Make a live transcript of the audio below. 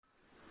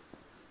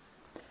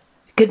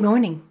Good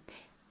morning.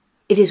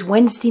 It is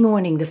Wednesday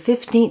morning, the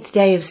 15th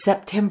day of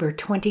September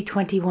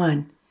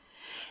 2021.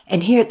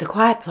 And here at the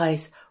Quiet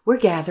Place, we're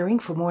gathering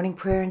for morning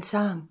prayer and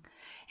song.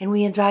 And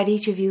we invite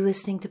each of you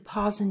listening to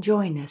pause and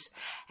join us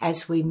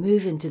as we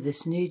move into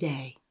this new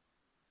day.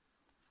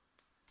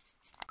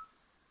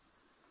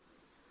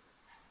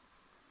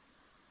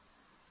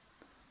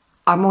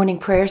 Our morning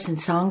prayers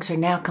and songs are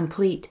now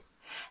complete,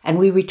 and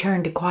we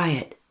return to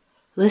quiet,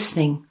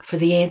 listening for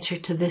the answer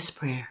to this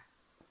prayer.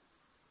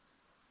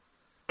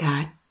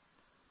 God,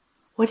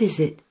 what is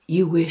it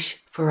you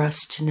wish for us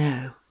to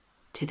know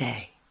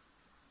today?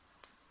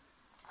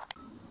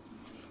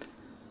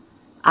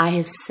 I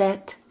have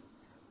set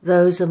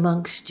those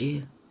amongst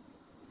you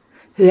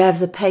who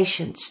have the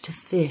patience to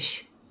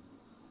fish,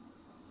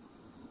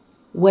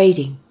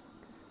 waiting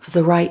for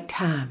the right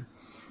time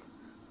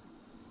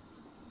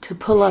to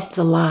pull up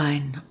the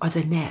line or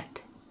the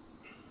net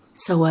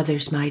so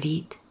others might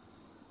eat.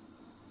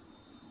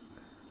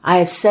 I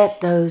have set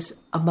those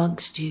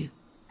amongst you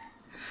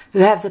who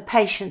have the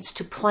patience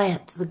to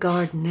plant the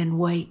garden and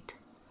wait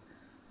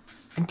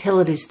until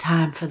it is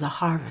time for the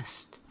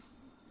harvest,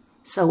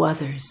 so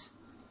others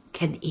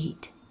can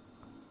eat.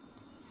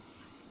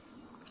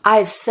 I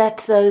have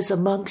set those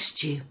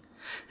amongst you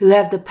who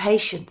have the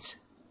patience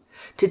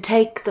to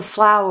take the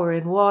flour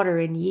and water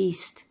and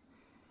yeast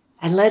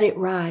and let it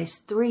rise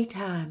 3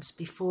 times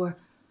before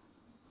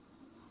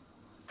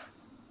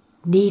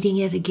kneading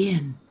it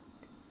again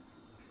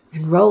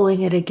and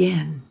rolling it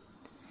again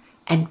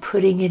and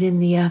putting it in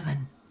the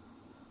oven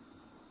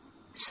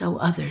so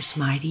others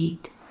might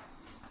eat.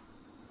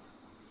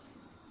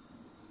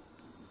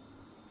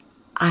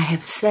 I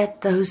have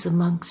set those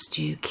amongst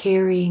you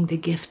carrying the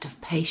gift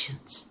of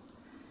patience.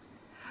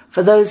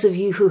 For those of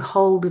you who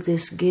hold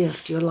this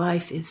gift, your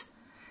life is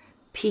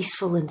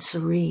peaceful and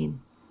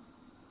serene,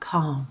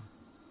 calm.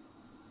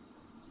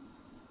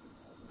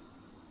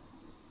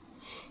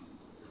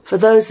 For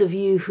those of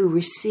you who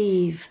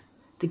receive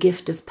the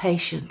gift of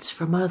patience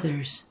from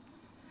others,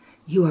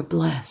 you are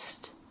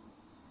blessed.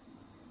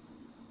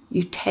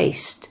 You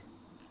taste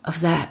of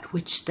that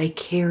which they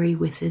carry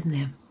within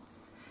them,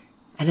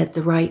 and at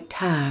the right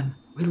time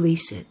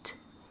release it,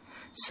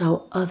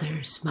 so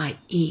others might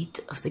eat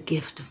of the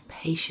gift of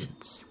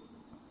patience.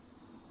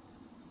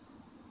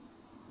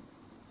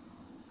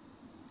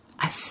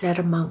 I set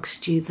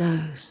amongst you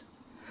those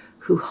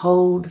who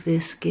hold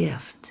this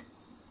gift.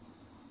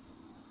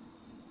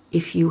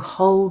 If you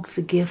hold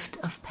the gift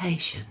of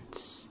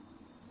patience,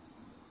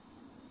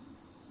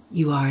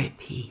 you are at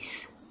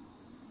peace.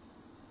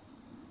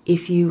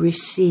 If you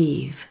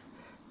receive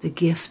the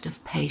gift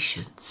of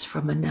patience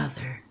from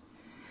another,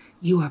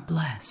 you are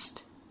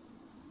blessed.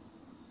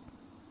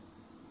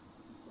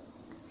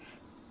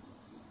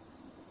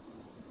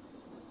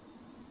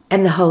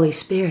 And the Holy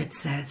Spirit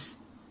says,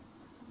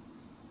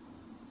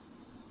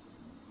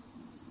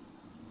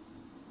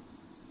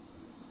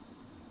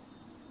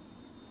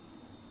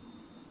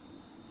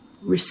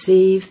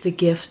 receive the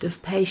gift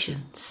of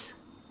patience.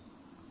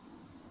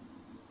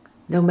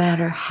 No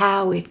matter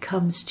how it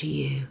comes to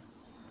you,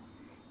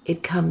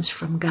 it comes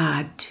from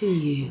God to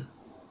you.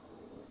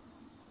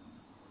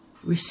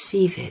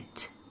 Receive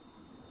it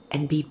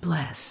and be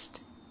blessed.